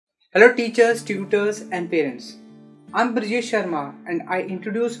Hello teachers, tutors and parents. I'm Brijesh Sharma and I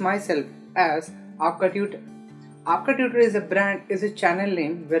introduce myself as aapkatutor. Aapkatutor is a channel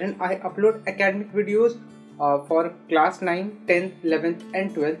name wherein I upload academic videos for class 9, 10th, 11th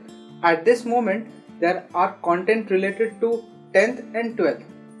and 12th. At this moment there are content related to 10th and 12th.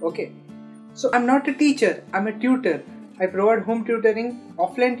 Okay. So I'm not a teacher, I'm a tutor. I provide home tutoring,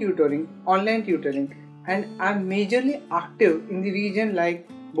 offline tutoring, online tutoring, and I'm majorly active in the region like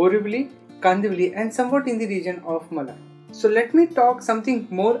Borivali, Kandivali and somewhat in the region of Malad. So let me talk something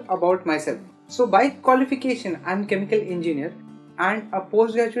more about myself. So by qualification I'm chemical engineer and a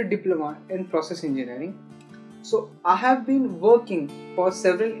postgraduate diploma in process engineering. So I have been working for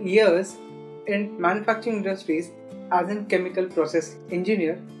several years in manufacturing industries as a chemical process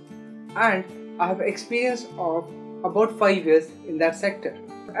engineer, and I have experience of about 5 years in that sector.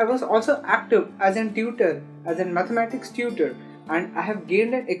 I was also active as a tutor, as a mathematics tutor, and I have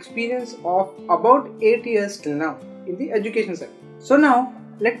gained an experience of about 8 years till now in the education sector. So now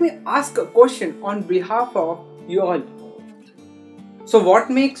let me ask a question on behalf of you all. So what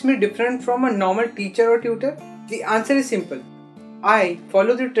makes me different from a normal teacher or tutor? The answer is simple. I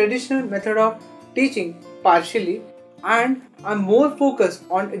follow the traditional method of teaching partially, and I'm more focused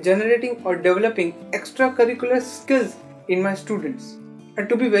on generating or developing extracurricular skills in my students. And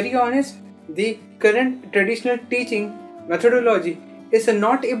to be very honest, the current traditional teaching methodology is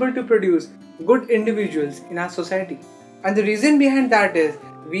not able to produce good individuals in our society. And the reason behind that is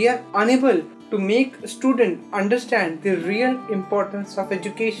we are unable to make students understand the real importance of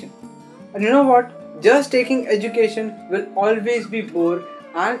education. And you know what? Just taking education will always be bore,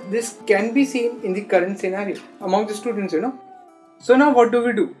 and this can be seen in the current scenario among the students, So now what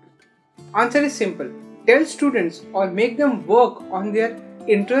do? Answer is simple. Tell students or make them work on their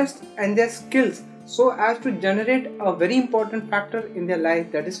interest and their skills so as to generate a very important factor in their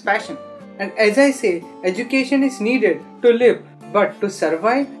life, that is passion. And as I say, education is needed to live, but to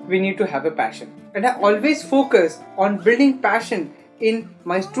survive we need to have a passion. And I always focus on building passion in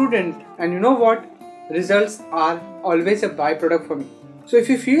my student, and you know what? Results are always a byproduct for me. So if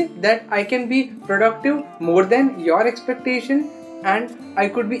you feel that I can be productive more than your expectation and I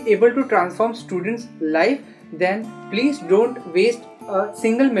could be able to transform students' life, then please don't waste a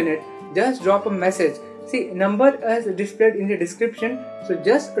single minute. Just drop a message. See, number is displayed in the description. So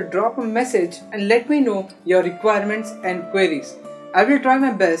just drop a message and let me know your requirements and queries. I will try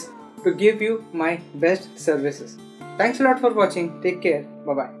my best to give you my best services. Thanks a lot for watching. Take care.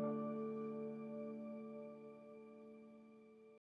 Bye-bye.